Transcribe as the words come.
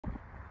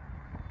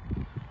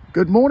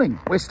Good morning.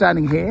 We're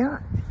standing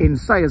here in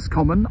Sayers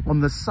Common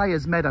on the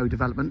Sayers Meadow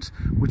development,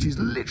 which has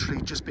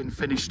literally just been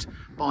finished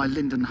by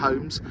Linden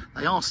Homes.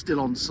 They are still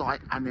on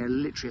site and they're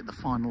literally at the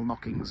final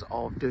knockings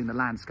of doing the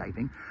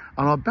landscaping.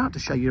 And I'm about to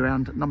show you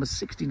around number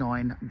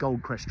 69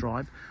 Goldcrest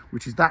Drive,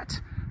 which is that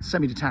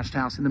semi-detached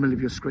house in the middle of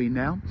your screen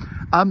now.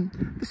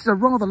 This is a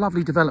rather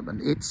lovely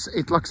development. It's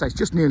like I say, it's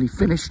just nearly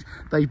finished.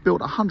 They've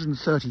built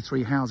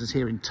 133 houses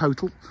here in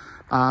total.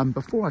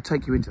 Before I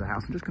take you into the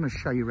house, I'm just going to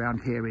show you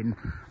around here in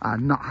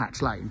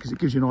Nuthatch Lane, because it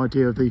gives you an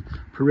idea of the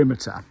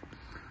perimeter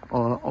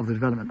of the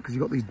development, because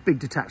you've got these big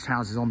detached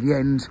houses on the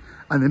end,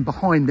 and then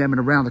behind them and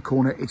around the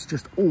corner, it's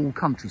just all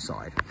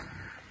countryside.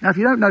 Now, if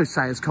you don't know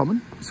Sayers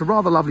Common, it's a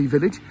rather lovely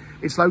village.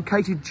 It's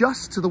located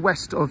just to the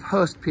west of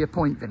Hurstpier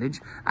Point village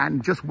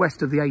and just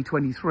west of the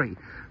A23.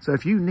 So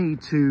if you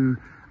need to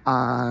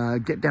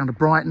get down to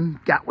Brighton,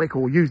 Gatwick,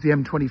 or use the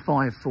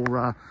M25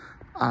 for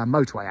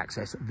motorway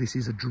access, this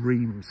is a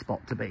dream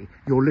spot to be.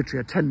 You're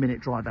literally a 10-minute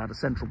drive out of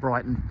central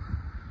Brighton,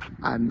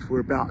 and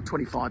we're about a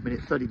 25-minute,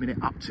 30-minute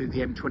up to the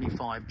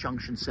M25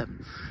 junction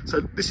 7.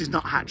 So this is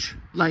Nuthatch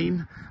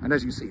Lane, and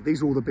as you can see,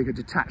 these are all the bigger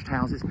detached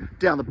houses.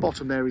 Down the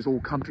bottom there is all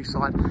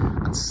countryside,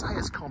 and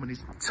Sayers Common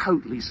is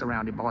totally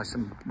surrounded by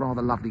some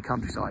rather lovely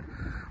countryside.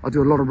 I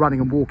do a lot of running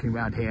and walking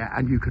around here,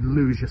 and you can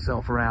lose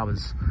yourself for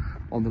hours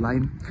on the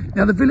lane.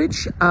 Now the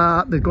village,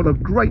 they've got a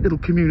great little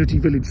community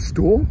village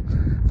store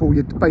for all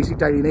your basic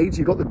daily needs.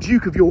 You've got the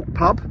Duke of York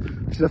pub,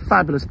 which is a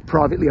fabulous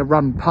privately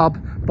run pub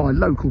by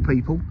local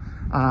people.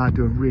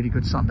 Do a really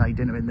good Sunday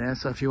dinner in there,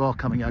 so if you are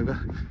coming over,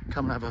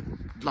 come and have a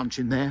lunch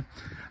in there.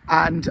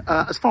 And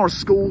as far as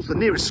schools, the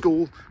nearest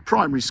school,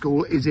 primary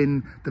school, is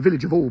in the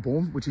village of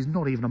Albourne, which is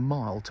not even a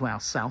mile to our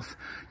south.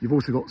 You've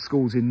also got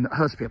schools in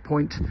Hurstpier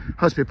Point.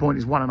 Hurstpier Point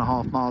is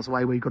 1.5 miles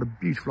away, where you've got a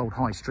beautiful old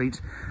high street.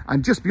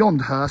 And just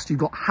beyond Hurst, you've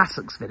got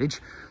Hassocks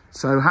village.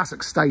 So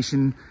Hassocks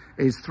station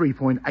is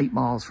 3.8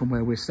 miles from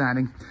where we're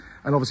standing.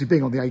 And obviously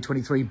being on the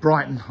A23,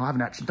 Brighton, I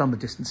haven't actually done the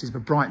distances,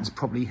 but Brighton's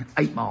probably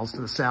 8 miles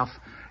to the south.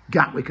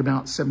 Gatwick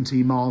about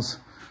 17 miles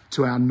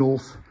to our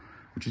north,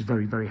 which is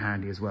very, very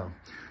handy as well.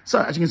 So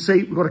as you can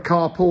see, we've got a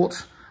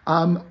carport.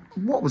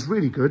 What was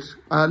really good,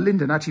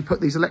 Linden actually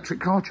put these electric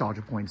car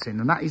charger points in,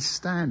 and that is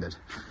standard.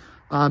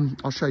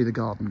 I'll show you the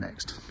garden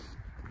next,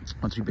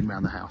 once we've been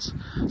around the house.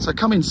 So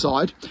come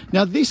inside.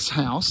 Now this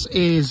house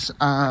is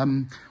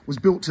was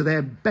built to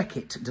their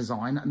Beckett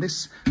design, and they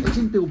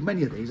didn't build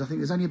many of these. I think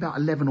there's only about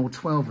 11 or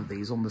 12 of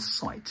these on the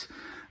site.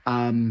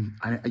 And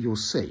you'll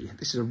see,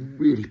 this is a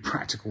really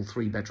practical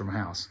 3-bedroom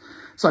house.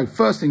 So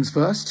first things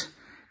first,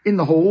 in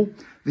the hall,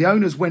 the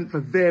owners went for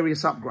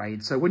various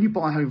upgrades. So when you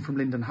buy a home from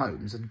Linden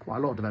Homes, and quite a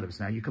lot of developers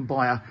now, you can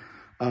buy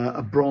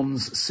a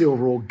bronze,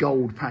 silver or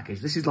gold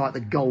package. This is like the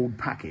gold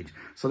package.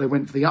 So they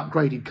went for the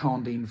upgraded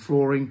Cardine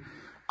flooring,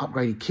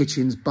 upgraded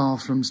kitchens,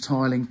 bathrooms,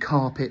 tiling,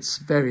 carpets,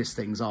 various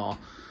things are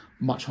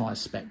much higher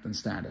spec than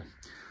standard.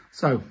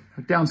 So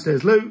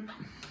downstairs loo,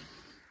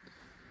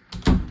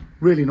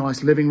 really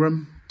nice living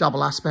room,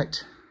 double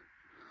aspect,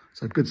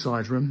 so good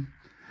size room.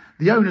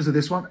 The owners of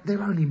this one,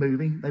 they're only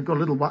moving. They've got a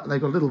little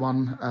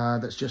one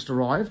that's just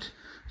arrived.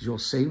 As you'll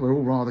see, we're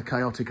all rather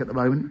chaotic at the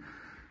moment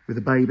with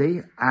the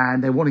baby,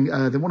 and they want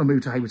to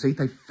move to Hayward Heath.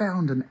 They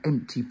found an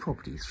empty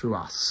property through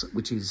us,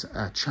 which is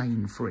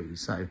chain free,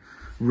 so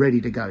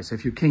ready to go. So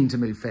if you're keen to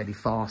move fairly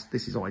fast,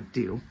 this is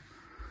ideal.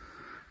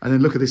 And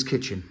then look at this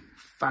kitchen,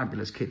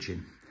 fabulous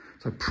kitchen.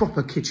 So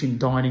proper kitchen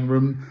dining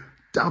room,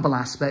 double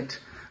aspect.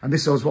 And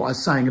this was what I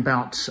was saying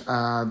about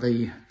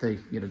the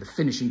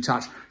finishing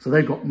touch. So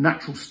they've got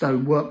natural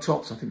stone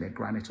worktops. I think they're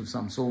granite of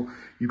some sort.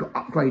 You've got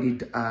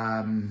upgraded,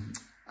 oh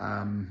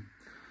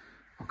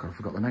God, I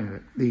forgot the name of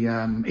it. The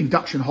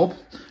induction hob,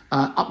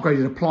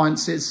 upgraded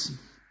appliances,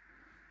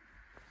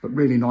 but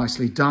really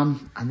nicely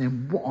done. And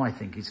then what I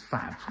think is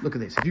fab, look at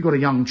this. If you've got a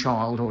young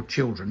child or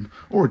children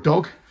or a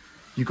dog,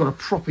 you've got a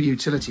proper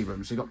utility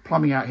room. So you've got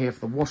plumbing out here for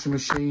the washing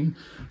machine.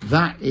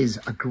 That is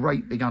a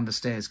great big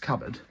understairs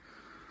cupboard.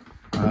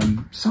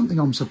 Something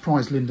I'm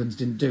surprised Linden's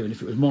didn't do, and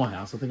if it was my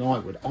house, I think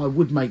I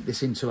would make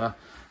this into a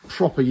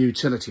proper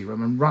utility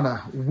room and run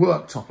a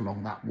worktop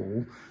along that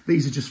wall.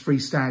 These are just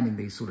freestanding,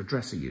 these sort of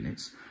dresser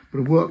units, but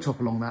a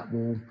worktop along that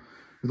wall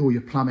with all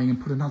your plumbing,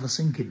 and put another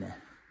sink in there.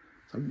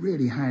 It's a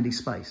really handy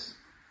space.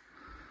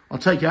 I'll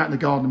take you out in the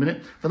garden in a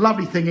minute. The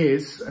lovely thing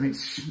is, and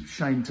it's a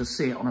shame to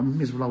see it on a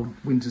miserable old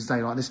winter's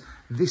day like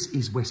this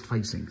is west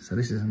facing, so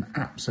this is an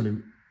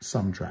absolute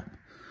sun trap,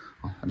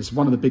 and it's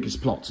one of the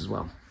biggest plots as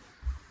well.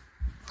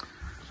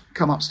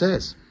 Come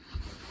upstairs.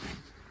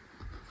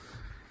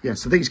 Yeah,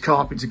 so these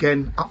carpets,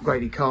 again,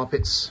 upgraded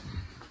carpets.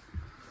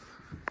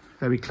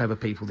 Very clever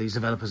people, these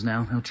developers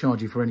now. They'll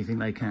charge you for anything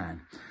they can.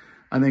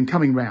 And then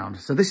coming round.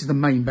 So this is the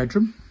main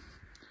bedroom.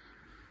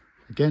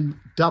 Again,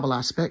 double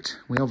aspect.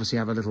 We obviously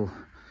have a little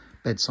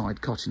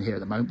bedside cot in here at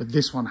the moment, but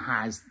this one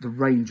has the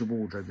range of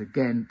wardrobes.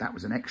 Again, that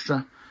was an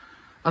extra.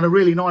 And a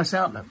really nice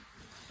outlet.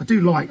 I do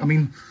like, I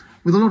mean,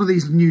 with a lot of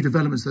these new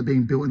developments that are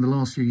being built in the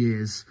last few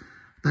years,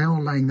 they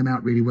are laying them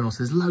out really well. So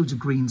there's loads of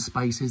green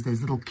spaces.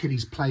 There's little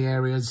kiddies play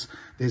areas.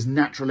 There's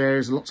natural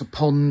areas, lots of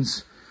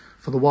ponds.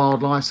 for the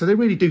wildlife. So they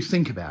really do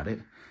think about it.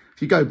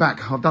 If you go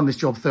back, I've done this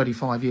job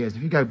 35 years.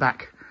 If you go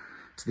back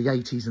to the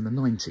 80s and the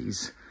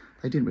 90s,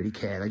 they didn't really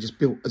care. They just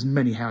built as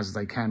many houses as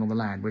they can on the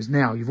land. Whereas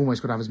now you've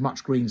almost got to have as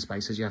much green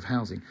space as you have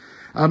housing.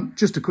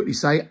 Just to quickly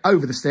say,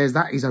 over the stairs,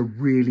 that is a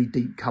really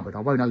deep cupboard. I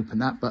won't open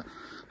that, but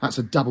that's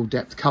a double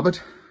depth cupboard.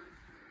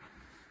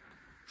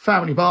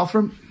 Family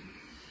bathroom.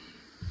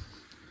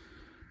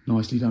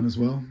 Nicely done as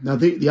well. Now,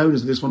 the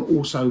owners of this one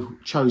also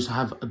chose to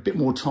have a bit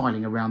more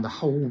tiling around the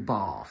whole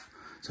bath.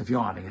 So if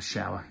you're having a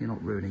shower, you're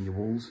not ruining your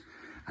walls.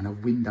 And a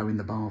window in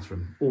the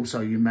bathroom. Also,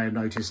 you may have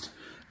noticed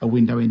a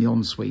window in the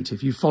ensuite.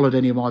 If you've followed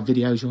any of my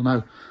videos, you'll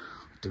know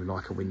I do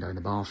like a window in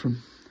the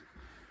bathroom.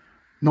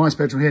 Nice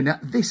bedroom here. Now,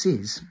 this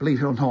is, believe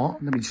it or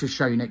not, let me just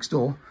show you next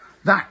door.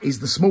 That is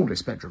the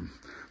smallest bedroom.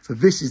 So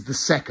this is the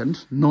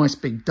second. Nice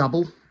big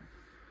double.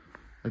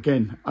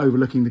 Again,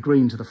 overlooking the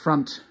green to the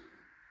front.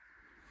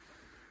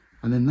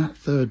 And then that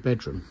third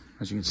bedroom,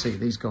 as you can see,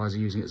 these guys are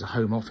using it as a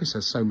home office,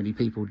 as so many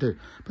people do.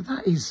 But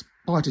that is,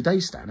 by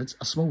today's standards,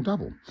 a small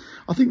double.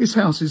 I think this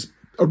house is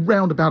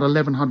around about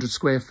 1,100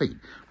 square feet,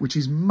 which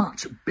is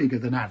much bigger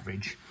than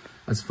average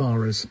as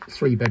far as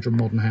 3-bedroom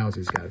modern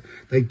houses go.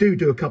 They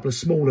do a couple of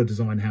smaller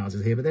design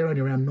houses here, but they're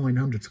only around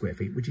 900 square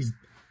feet, which is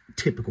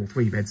typical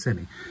 3-bed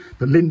semi.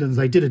 But Lindens,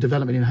 they did a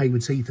development in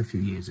Haywards Heath a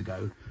few years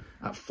ago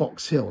at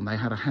Fox Hill, and they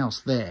had a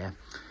house there.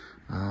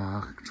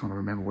 I'm trying to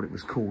remember what it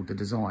was called, the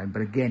design,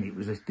 but again, it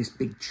was this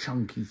big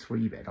chunky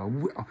 3-bed.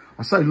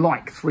 I so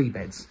like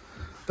 3-beds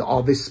that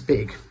are this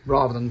big,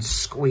 rather than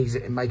squeeze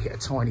it and make it a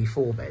tiny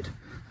 4-bed.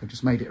 They've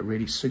just made it a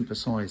really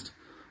super-sized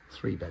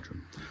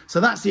 3-bedroom. So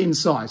that's the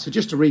inside. So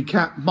just to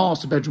recap,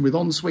 master bedroom with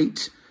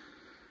ensuite,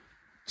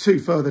 2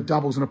 further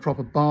doubles and a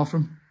proper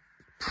bathroom,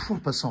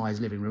 proper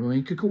sized living room. I mean,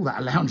 you could call that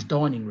a lounge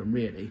dining room,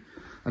 really.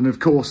 And of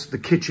course, the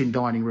kitchen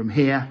dining room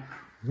here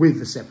with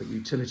the separate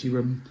utility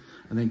room.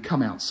 And then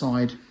come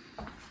outside.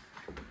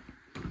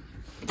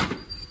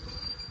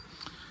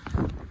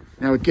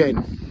 Now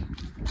again,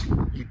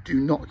 you do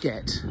not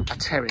get a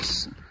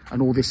terrace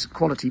and all this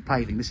quality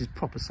paving. This is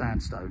proper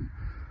sandstone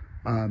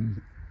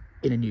in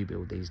a new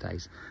build these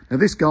days. Now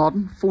this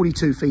garden,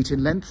 42 feet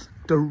in length,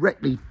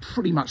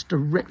 pretty much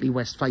directly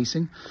west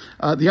facing.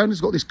 The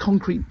owner's got this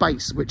concrete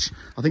base, which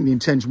I think the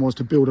intention was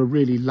to build a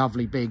really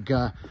lovely big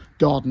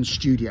garden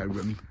studio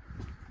room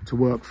to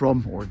work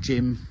from, or a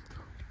gym.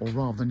 Or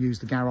rather than use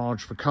the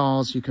garage for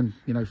cars, you can,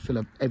 fill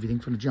up everything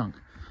full of junk.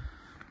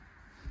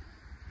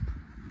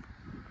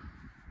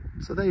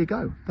 So there you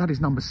go. That is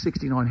number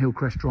 69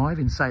 Hillcrest Drive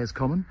in Sayers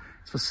Common.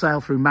 It's for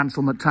sale through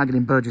Mansell McTaggart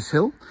in Burgess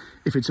Hill.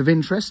 If it's of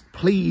interest,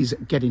 please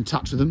get in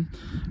touch with them.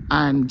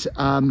 And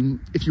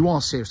if you are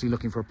seriously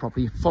looking for a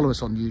property, follow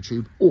us on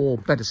YouTube, or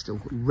better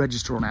still,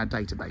 register on our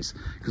database.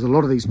 Because a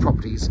lot of these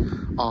properties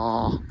a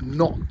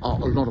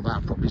lot of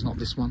our properties, not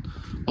this one,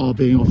 are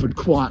being offered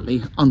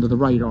quietly under the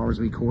radar, as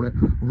we call it,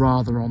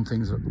 rather on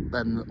things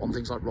than on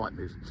things like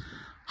Rightmove.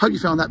 Hope you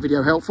found that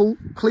video helpful.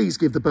 Please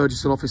give the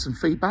Burgess Hill office some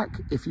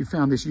feedback if you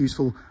found this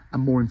useful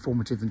and more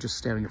informative than just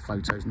staring at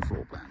photos and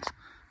floor plans.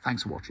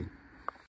 Thanks for watching.